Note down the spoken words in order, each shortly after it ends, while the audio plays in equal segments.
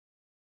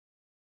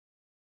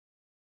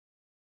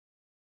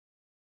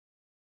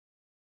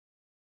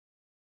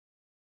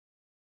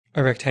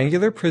A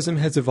rectangular prism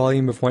has a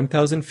volume of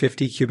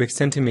 1050 cubic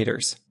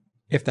centimeters.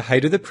 If the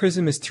height of the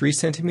prism is 3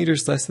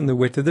 centimeters less than the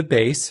width of the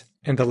base,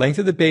 and the length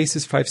of the base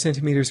is 5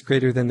 centimeters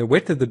greater than the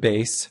width of the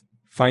base,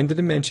 find the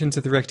dimensions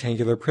of the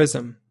rectangular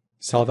prism.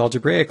 Solve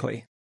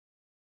algebraically.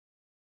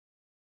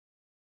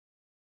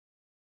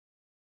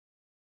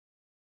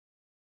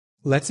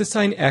 Let's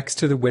assign x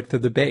to the width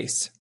of the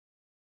base.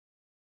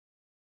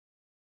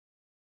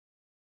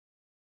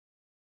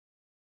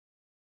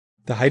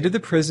 The height of the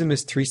prism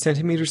is 3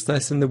 centimeters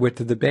less than the width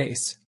of the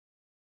base.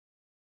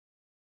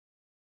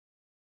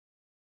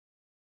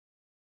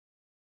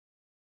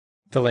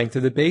 The length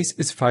of the base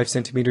is 5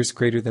 centimeters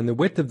greater than the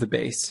width of the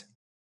base.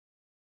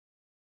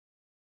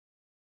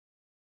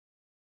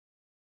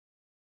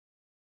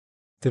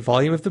 The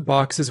volume of the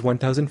box is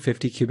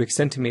 1050 cubic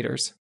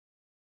centimeters.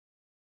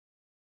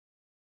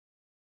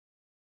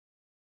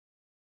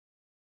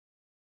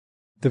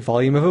 The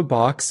volume of a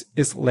box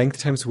is length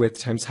times width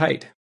times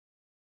height.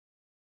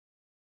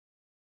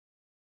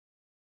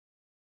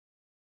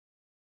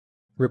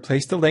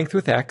 Replace the length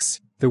with x,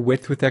 the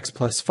width with x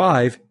plus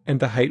 5, and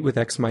the height with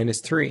x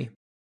minus 3.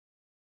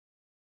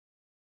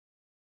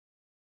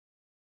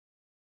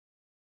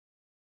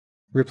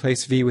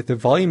 Replace v with the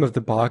volume of the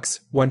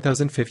box,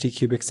 1050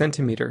 cubic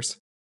centimeters.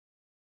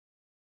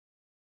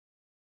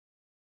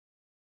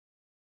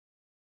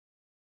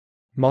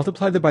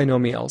 Multiply the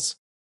binomials.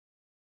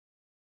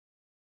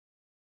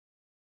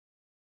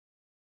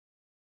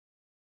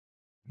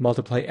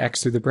 Multiply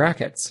x through the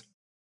brackets.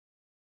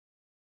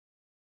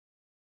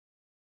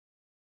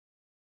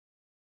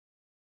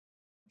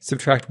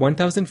 Subtract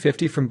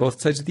 1050 from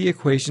both sides of the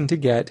equation to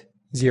get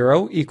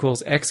 0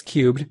 equals x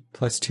cubed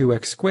plus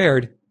 2x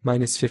squared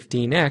minus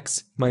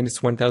 15x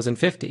minus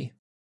 1050.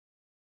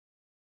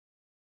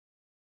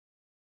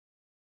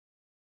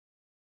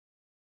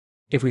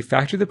 If we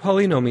factor the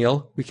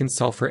polynomial, we can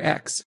solve for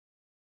x.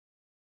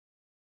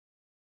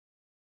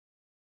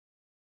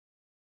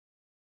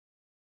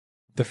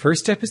 The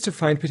first step is to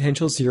find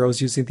potential zeros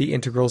using the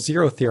integral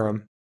zero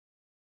theorem.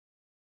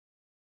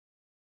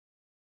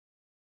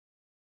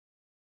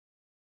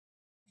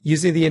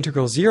 Using the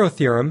integral zero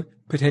theorem,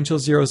 potential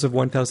zeros of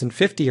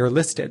 1050 are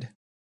listed.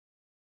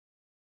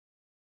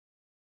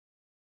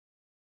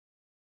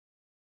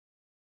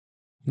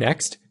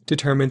 Next,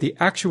 determine the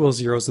actual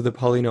zeros of the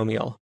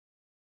polynomial.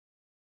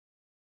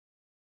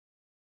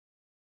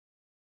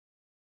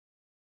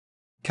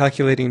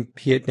 Calculating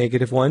p at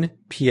 -1,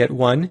 p at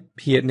 1,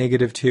 p at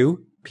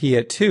 -2, p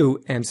at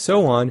 2, and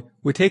so on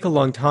would take a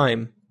long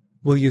time.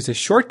 We'll use a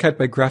shortcut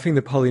by graphing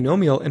the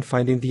polynomial and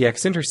finding the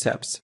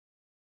x-intercepts.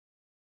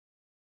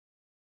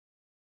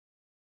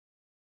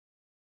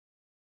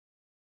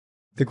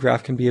 The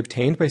graph can be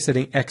obtained by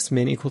setting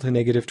x-min equal to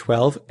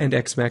 -12 and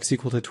x-max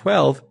equal to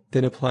 12,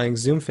 then applying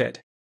zoom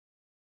fit.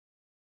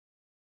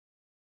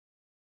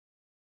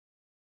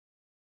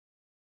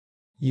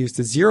 Use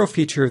the zero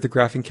feature of the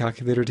graphing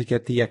calculator to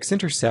get the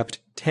x-intercept,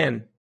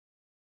 10.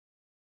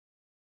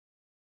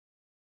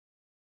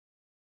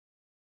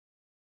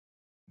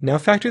 Now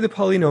factor the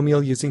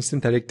polynomial using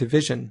synthetic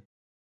division.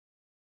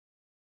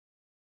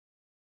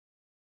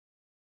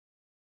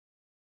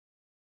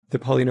 The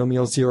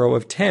polynomial 0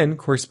 of 10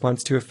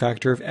 corresponds to a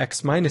factor of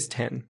x minus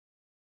 10.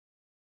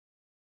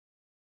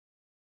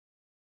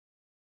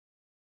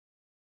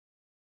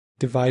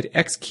 Divide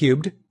x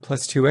cubed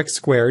plus 2x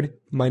squared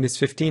minus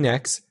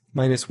 15x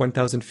minus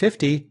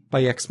 1050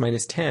 by x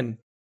minus 10.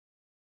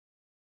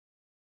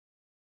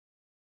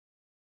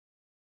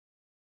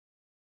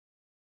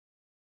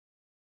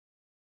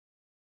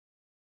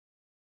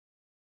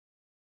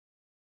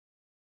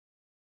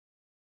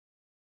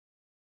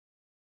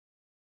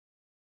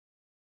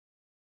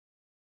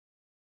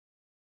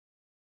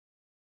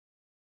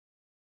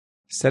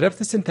 Set up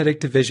the synthetic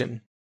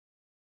division.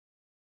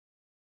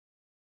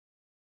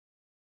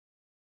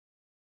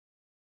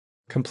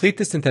 Complete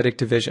the synthetic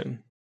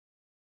division.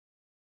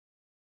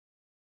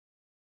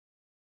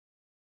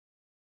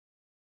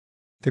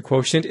 The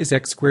quotient is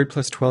x squared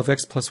plus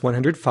 12x plus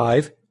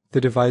 105,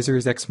 the divisor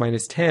is x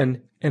minus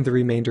 10, and the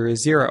remainder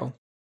is 0.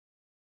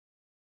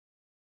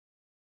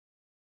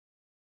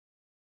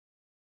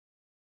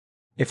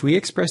 If we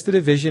express the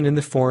division in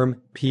the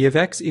form p of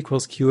x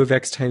equals q of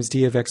x times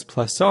d of x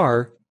plus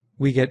r,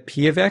 we get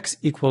p of x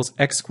equals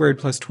x squared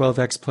plus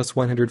 12x plus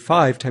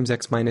 105 times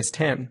x minus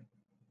 10.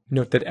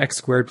 Note that x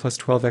squared plus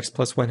 12x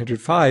plus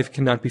 105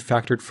 cannot be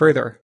factored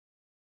further.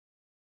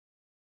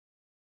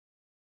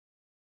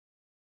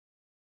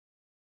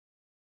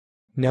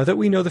 Now that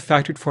we know the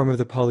factored form of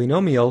the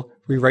polynomial,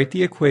 we write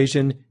the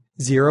equation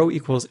 0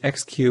 equals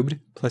x cubed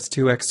plus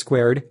 2x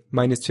squared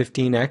minus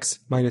 15x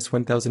minus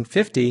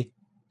 1050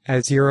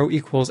 as 0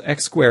 equals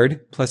x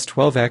squared plus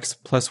 12x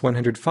plus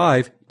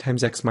 105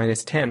 times x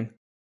minus 10.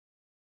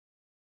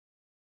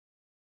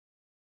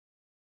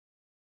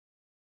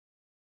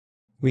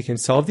 We can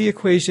solve the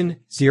equation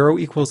 0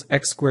 equals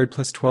x squared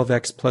plus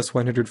 12x plus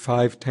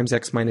 105 times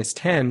x minus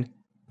 10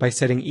 by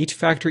setting each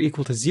factor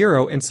equal to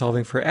 0 and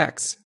solving for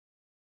x.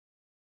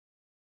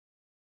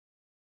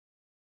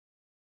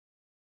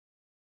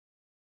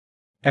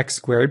 x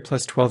squared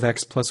plus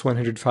 12x plus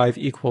 105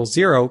 equals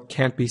 0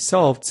 can't be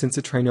solved since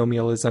the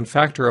trinomial is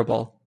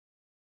unfactorable.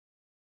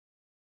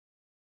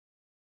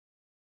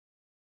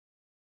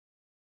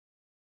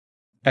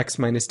 X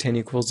minus 10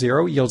 equals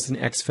 0 yields an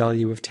x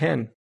value of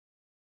 10.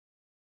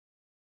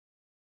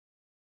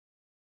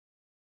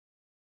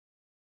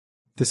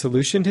 The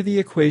solution to the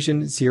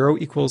equation 0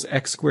 equals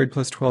x squared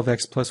plus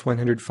 12x plus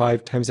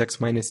 105 times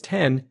x minus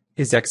 10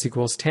 is x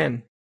equals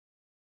 10.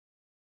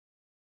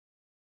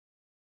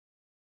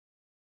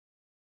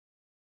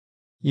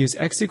 Use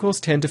x equals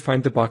 10 to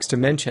find the box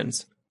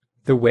dimensions.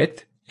 The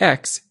width,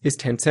 x, is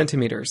 10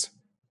 centimeters.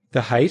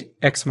 The height,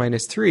 x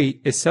minus 3,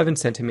 is 7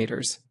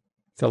 centimeters.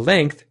 The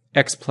length,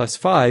 x plus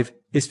 5,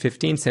 is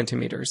 15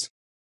 centimeters.